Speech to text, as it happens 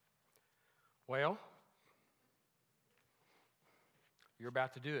Well, you're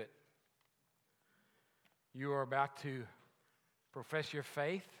about to do it. You are about to profess your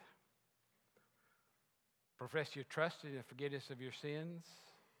faith, profess your trust in the forgiveness of your sins,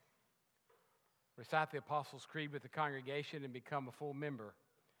 recite the Apostles' Creed with the congregation, and become a full member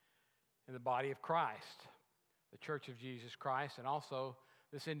in the body of Christ, the Church of Jesus Christ, and also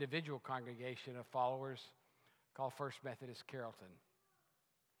this individual congregation of followers called First Methodist Carrollton.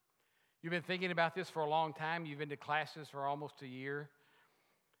 You've been thinking about this for a long time. You've been to classes for almost a year.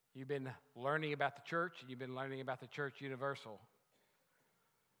 You've been learning about the church, and you've been learning about the Church Universal.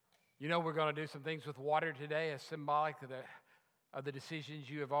 You know we're going to do some things with water today as symbolic of the decisions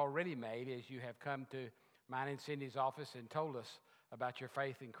you have already made as you have come to mine and Cindy's office and told us about your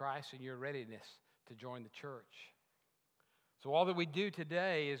faith in Christ and your readiness to join the church. So all that we do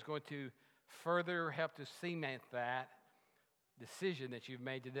today is going to further help to cement that decision that you've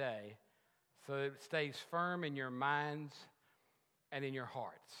made today so that it stays firm in your minds and in your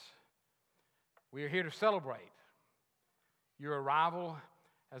hearts. We are here to celebrate your arrival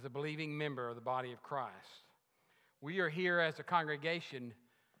as a believing member of the body of Christ. We are here as a congregation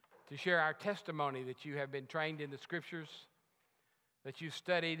to share our testimony that you have been trained in the Scriptures, that you've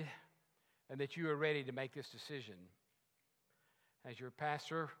studied, and that you are ready to make this decision. As your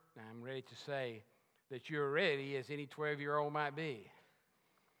pastor, I'm ready to say that you're ready as any 12-year-old might be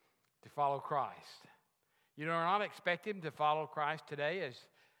to follow Christ. You do not expect him to follow Christ today as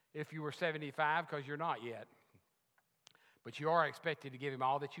if you were 75, because you're not yet. But you are expected to give him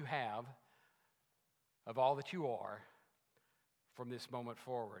all that you have of all that you are from this moment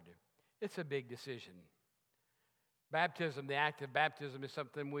forward. It's a big decision. Baptism, the act of baptism, is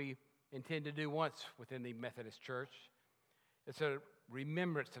something we intend to do once within the Methodist Church. It's a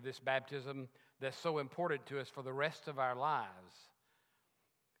remembrance of this baptism that's so important to us for the rest of our lives.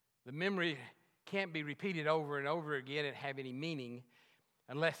 The memory can't be repeated over and over again and have any meaning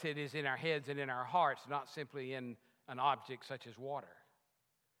unless it is in our heads and in our hearts, not simply in an object such as water.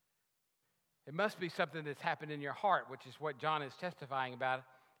 It must be something that's happened in your heart, which is what John is testifying about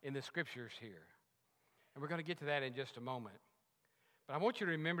in the Scriptures here. And we're going to get to that in just a moment. But I want you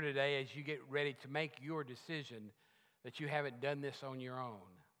to remember today as you get ready to make your decision that you haven't done this on your own.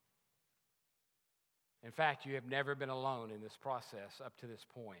 In fact, you have never been alone in this process up to this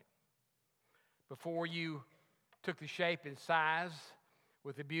point. Before you took the shape and size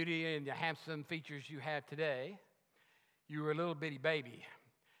with the beauty and the handsome features you have today, you were a little bitty baby.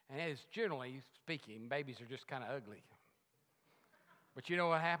 And as generally speaking, babies are just kind of ugly. But you know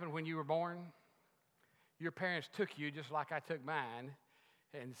what happened when you were born? Your parents took you just like I took mine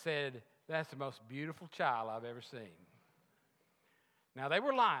and said, "That's the most beautiful child I've ever seen." Now, they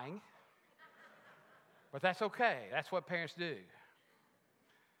were lying, but that's okay. That's what parents do.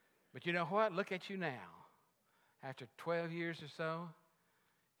 But you know what? Look at you now. After 12 years or so,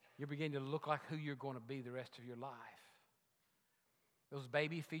 you're beginning to look like who you're going to be the rest of your life. Those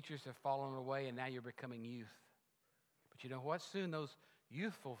baby features have fallen away, and now you're becoming youth. But you know what? Soon those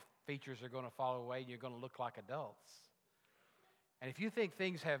youthful features are going to fall away, and you're going to look like adults. And if you think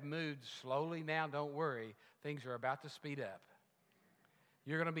things have moved slowly now, don't worry. Things are about to speed up.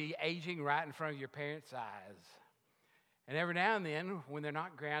 You're going to be aging right in front of your parents' eyes. And every now and then, when they're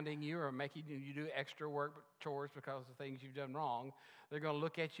not grounding you or making you do extra work, chores because of things you've done wrong, they're going to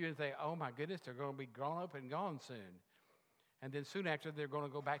look at you and say, "Oh my goodness, they're going to be grown up and gone soon." And then soon after, they're going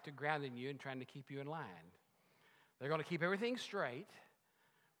to go back to grounding you and trying to keep you in line. They're going to keep everything straight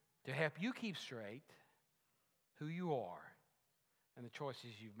to help you keep straight who you are and the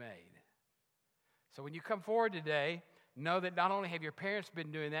choices you've made. So when you come forward today, know that not only have your parents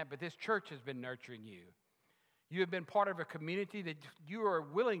been doing that, but this church has been nurturing you. You have been part of a community that you are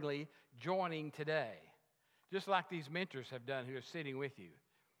willingly joining today, just like these mentors have done who are sitting with you.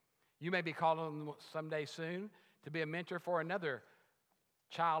 You may be called on someday soon to be a mentor for another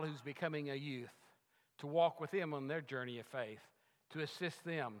child who's becoming a youth, to walk with them on their journey of faith, to assist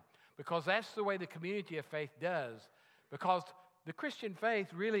them, because that's the way the community of faith does, because the Christian faith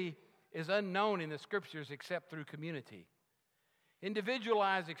really is unknown in the Scriptures except through community.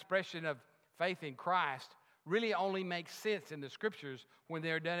 Individualized expression of faith in Christ really only makes sense in the Scriptures when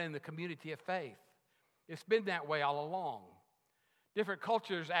they're done in the community of faith. It's been that way all along. Different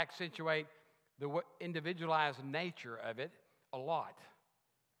cultures accentuate the individualized nature of it a lot.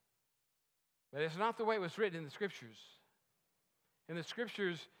 But it's not the way it was written in the Scriptures. In the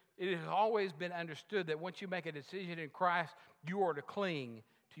Scriptures, it has always been understood that once you make a decision in Christ, you are to cling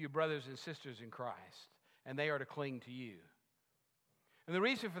to your brothers and sisters in Christ, and they are to cling to you. And the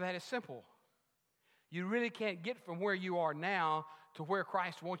reason for that is simple. You really can't get from where you are now to where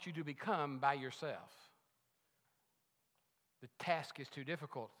Christ wants you to become by yourself. The task is too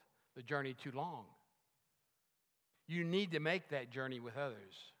difficult, the journey too long. You need to make that journey with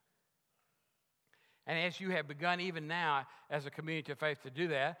others. And as you have begun even now as a community of faith to do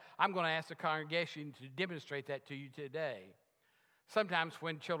that, I'm going to ask the congregation to demonstrate that to you today. Sometimes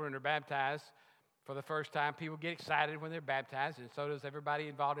when children are baptized for the first time, people get excited when they're baptized, and so does everybody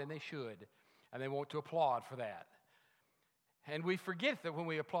involved, and they should. And they want to applaud for that. And we forget that when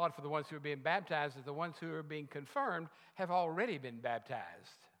we applaud for the ones who are being baptized, that the ones who are being confirmed have already been baptized.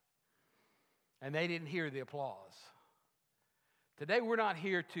 And they didn't hear the applause. Today, we're not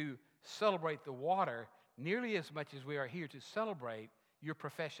here to celebrate the water nearly as much as we are here to celebrate your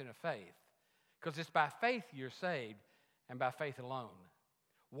profession of faith. Because it's by faith you're saved, and by faith alone.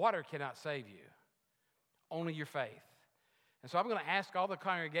 Water cannot save you. Only your faith. And so I'm going to ask all the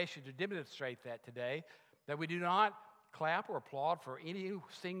congregation to demonstrate that today, that we do not clap or applaud for any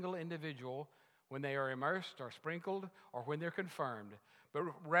single individual when they are immersed or sprinkled or when they're confirmed. But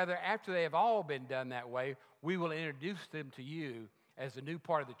rather, after they have all been done that way, we will introduce them to you as a new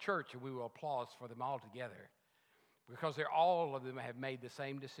part of the church, and we will applaud for them all together. Because all of them have made the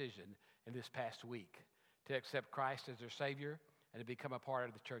same decision in this past week to accept Christ as their Savior and to become a part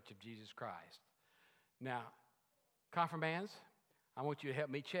of the church of Jesus Christ. Now, confirmands, I want you to help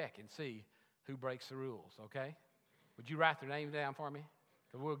me check and see who breaks the rules, okay? Would you write their names down for me?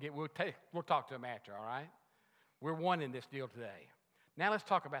 We'll talk to them after, all right? We're one in this deal today. Now let's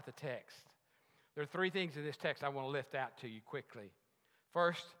talk about the text. There are three things in this text I want to lift out to you quickly.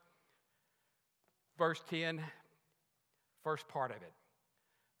 First, verse 10, first part of it.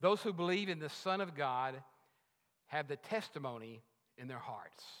 Those who believe in the Son of God have the testimony in their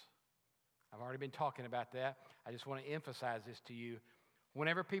hearts. I've already been talking about that. I just want to emphasize this to you.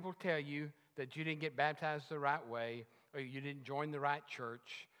 Whenever people tell you that you didn't get baptized the right way, or you didn't join the right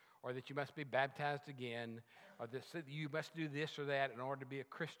church, or that you must be baptized again, or that you must do this or that in order to be a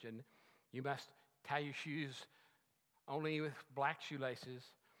Christian, you must tie your shoes only with black shoelaces,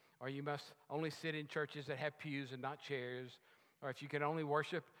 or you must only sit in churches that have pews and not chairs, or if you can only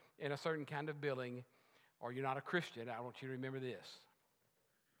worship in a certain kind of building, or you're not a Christian, I want you to remember this.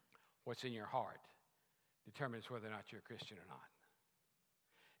 What's in your heart determines whether or not you're a Christian or not.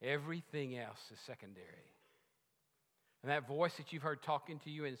 Everything else is secondary. And that voice that you've heard talking to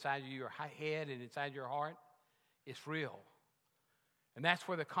you inside your head and inside your heart, it's real. And that's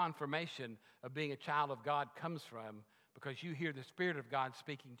where the confirmation of being a child of God comes from, because you hear the Spirit of God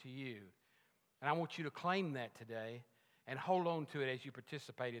speaking to you. And I want you to claim that today and hold on to it as you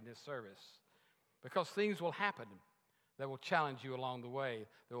participate in this service. Because things will happen that will challenge you along the way,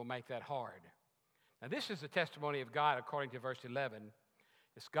 that will make that hard. Now, this is the testimony of God according to verse 11.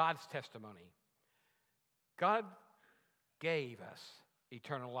 It's God's testimony. God gave us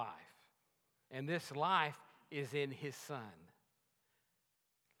eternal life, and this life is in His Son.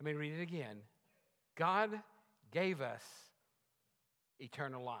 Let me read it again. God gave us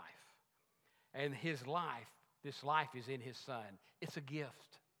eternal life, and His life, this life is in His Son. It's a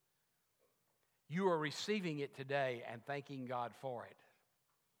gift. You are receiving it today and thanking God for it.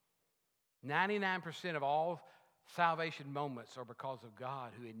 99% of all salvation moments are because of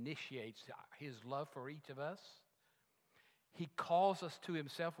God, who initiates His love for each of us. He calls us to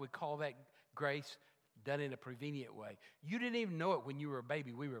Himself. We call that grace done in a prevenient way. You didn't even know it when you were a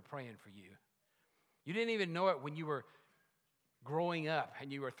baby. We were praying for you. You didn't even know it when you were growing up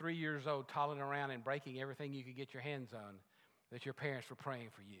and you were 3 years old, toddling around and breaking everything you could get your hands on, that your parents were praying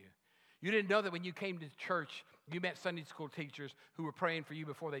for you. You didn't know that when you came to church, you met Sunday school teachers who were praying for you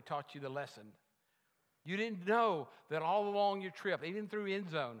before they taught you the lesson. You didn't know that all along your trip, even through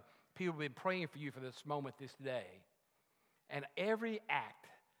End Zone, people have been praying for you for this moment, this day. And every act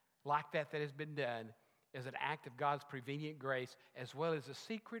like that has been done is an act of God's prevenient grace, as well as a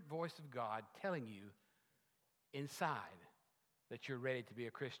secret voice of God telling you inside that you're ready to be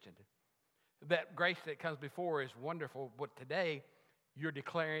a Christian. That grace that comes before is wonderful, but today you're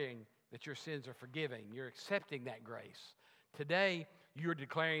declaring that your sins are forgiven. You're accepting that grace. Today, you're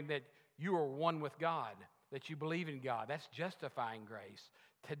declaring that you are one with God, that you believe in God. That's justifying grace.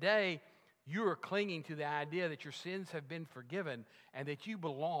 Today, you are clinging to the idea that your sins have been forgiven and that you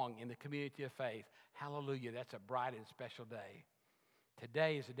belong in the community of faith. Hallelujah, that's a bright and special day.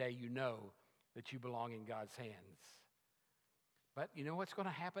 Today is the day you know that you belong in God's hands. But you know what's going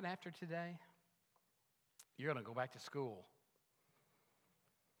to happen after today? You're going to go back to school.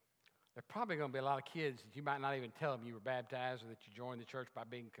 There are probably going to be a lot of kids that you might not even tell them you were baptized or that you joined the church by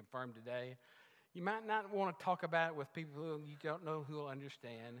being confirmed today. You might not want to talk about it with people who you don't know who will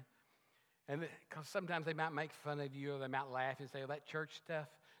understand. And because sometimes they might make fun of you or they might laugh and say, oh, that church stuff,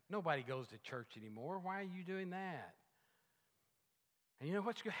 nobody goes to church anymore. Why are you doing that? And you know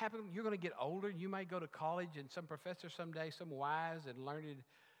what's going to happen? You're going to get older. You might go to college, and some professor someday, some wise and learned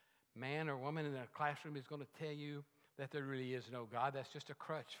man or woman in a classroom is going to tell you that there really is no God. That's just a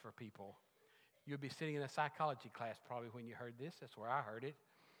crutch for people. You'll be sitting in a psychology class probably when you heard this. That's where I heard it.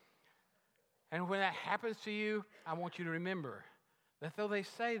 And when that happens to you, I want you to remember that though they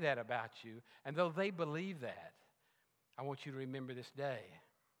say that about you, and though they believe that, I want you to remember this day,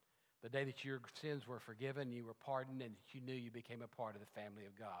 the day that your sins were forgiven, you were pardoned, and that you knew you became a part of the family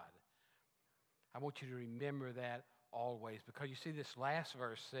of God. I want you to remember that always, because you see this last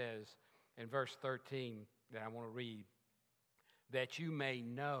verse says in verse 13 that I want to read, that you may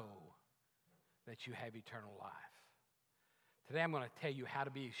know that you have eternal life. Today I'm going to tell you how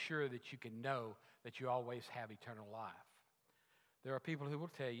to be sure that you can know that you always have eternal life. There are people who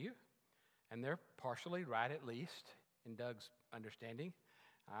will tell you, and they're partially right at least, in Doug's understanding.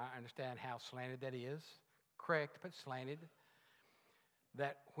 I understand how slanted that is. Correct, but slanted.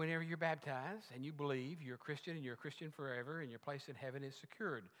 That whenever you're baptized and you believe you're a Christian and you're a Christian forever and your place in heaven is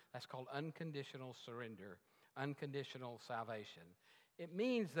secured. That's called unconditional surrender, unconditional salvation. It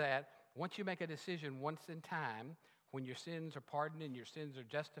means that once you make a decision once in time, when your sins are pardoned and your sins are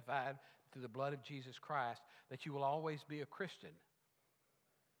justified through the blood of Jesus Christ, that you will always be a Christian.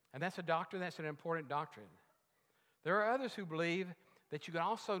 And that's a doctrine, that's an important doctrine. There are others who believe that you can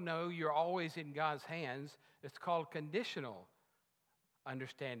also know you're always in God's hands. It's called conditional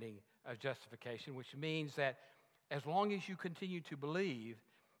understanding of justification, which means that as long as you continue to believe,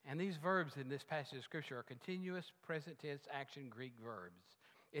 and these verbs in this passage of Scripture are continuous present tense action Greek verbs.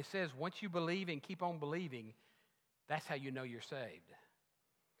 It says once you believe and keep on believing, that's how you know you're saved.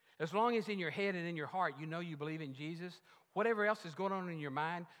 As long as in your head and in your heart you know you believe in Jesus, whatever else is going on in your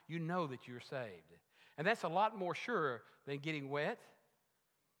mind, you know that you're saved. And that's a lot more sure than getting wet.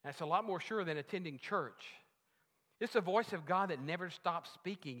 That's a lot more sure than attending church. It's the voice of God that never stops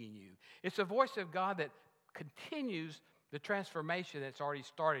speaking in you. It's the voice of God that continues the transformation that's already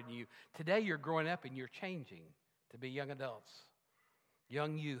started in you. Today you're growing up and you're changing to be young adults,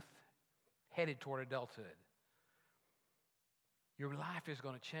 young youth, headed toward adulthood. Your life is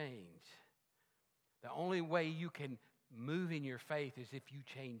going to change. The only way you can move in your faith is if you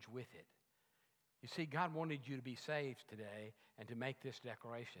change with it. You see, God wanted you to be saved today and to make this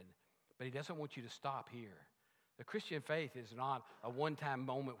declaration, but He doesn't want you to stop here. The Christian faith is not a one-time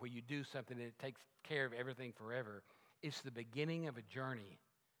moment where you do something and it takes care of everything forever. It's the beginning of a journey.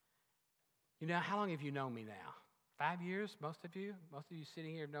 You know, how long have you known me now? 5 years, most of you? Most of you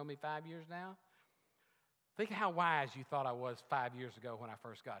sitting here have known me 5 years now? Think of how wise you thought I was 5 years ago when I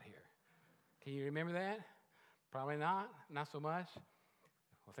first got here. Can you remember that? Probably not so much.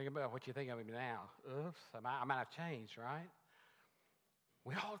 Well, think about what you think of me now. Oops, I might have changed, right?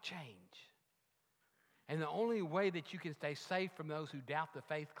 We all change. And the only way that you can stay safe from those who doubt the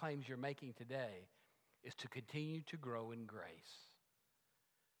faith claims you're making today is to continue to grow in grace.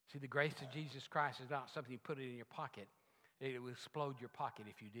 See, the grace of Jesus Christ is not something you put it in your pocket. It will explode your pocket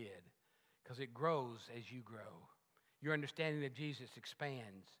if you did, because it grows as you grow. Your understanding of Jesus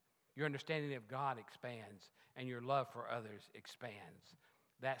expands. Your understanding of God expands, and your love for others expands.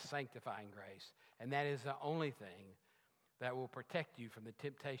 That's sanctifying grace, and that is the only thing that will protect you from the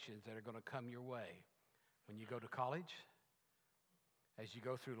temptations that are going to come your way when you go to college, as you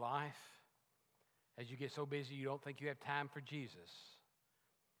go through life, as you get so busy you don't think you have time for Jesus.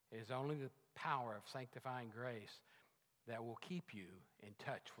 It is only the power of sanctifying grace that will keep you in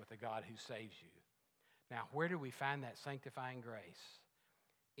touch with the God who saves you. Now, where do we find that sanctifying grace?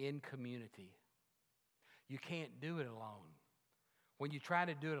 In community. You can't do it alone. When you try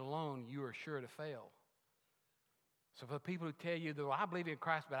to do it alone, you are sure to fail. So for the people who tell you, well, I believe in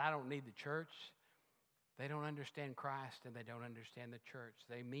Christ, but I don't need the church, they don't understand Christ and they don't understand the church.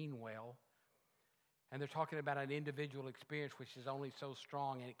 They mean well. And they're talking about an individual experience which is only so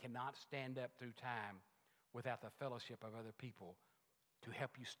strong and it cannot stand up through time without the fellowship of other people to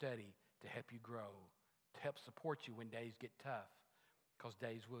help you study, to help you grow, to help support you when days get tough, because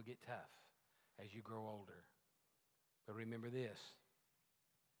days will get tough as you grow older. But remember this.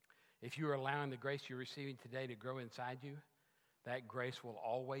 If you are allowing the grace you're receiving today to grow inside you, that grace will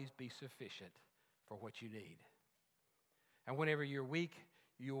always be sufficient for what you need. And whenever you're weak,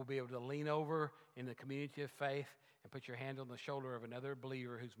 you will be able to lean over in the community of faith and put your hand on the shoulder of another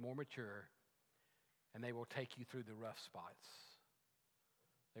believer who's more mature, and they will take you through the rough spots.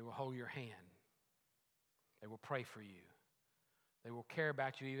 They will hold your hand. They will pray for you. They will care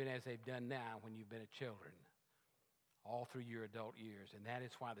about you even as they've done now when you've been a children, all through your adult years. And that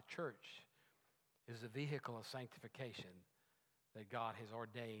is why the church is a vehicle of sanctification that God has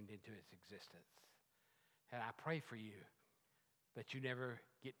ordained into its existence. And I pray for you that you never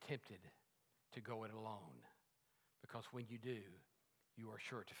get tempted to go it alone, because when you do, you are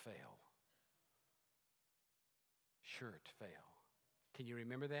sure to fail. Sure to fail. Can you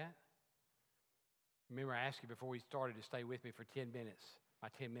remember that? Remember, I asked you before we started to stay with me for 10 minutes. My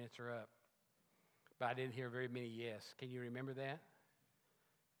 10 minutes are up. But I didn't hear very many yes. Can you remember that?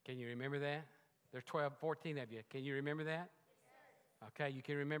 Can you remember that? There's 12, 14 of you. Can you remember that? Yes. Okay, you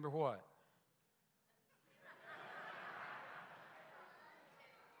can remember what?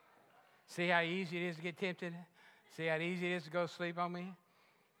 See how easy it is to get tempted? See how easy it is to go sleep on me?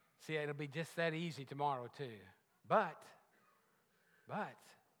 See, it'll be just that easy tomorrow too. But,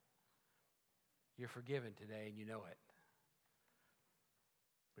 you're forgiven today and you know it.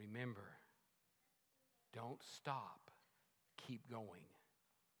 Remember, don't stop. Keep going.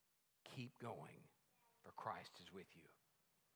 Keep going, for Christ is with you.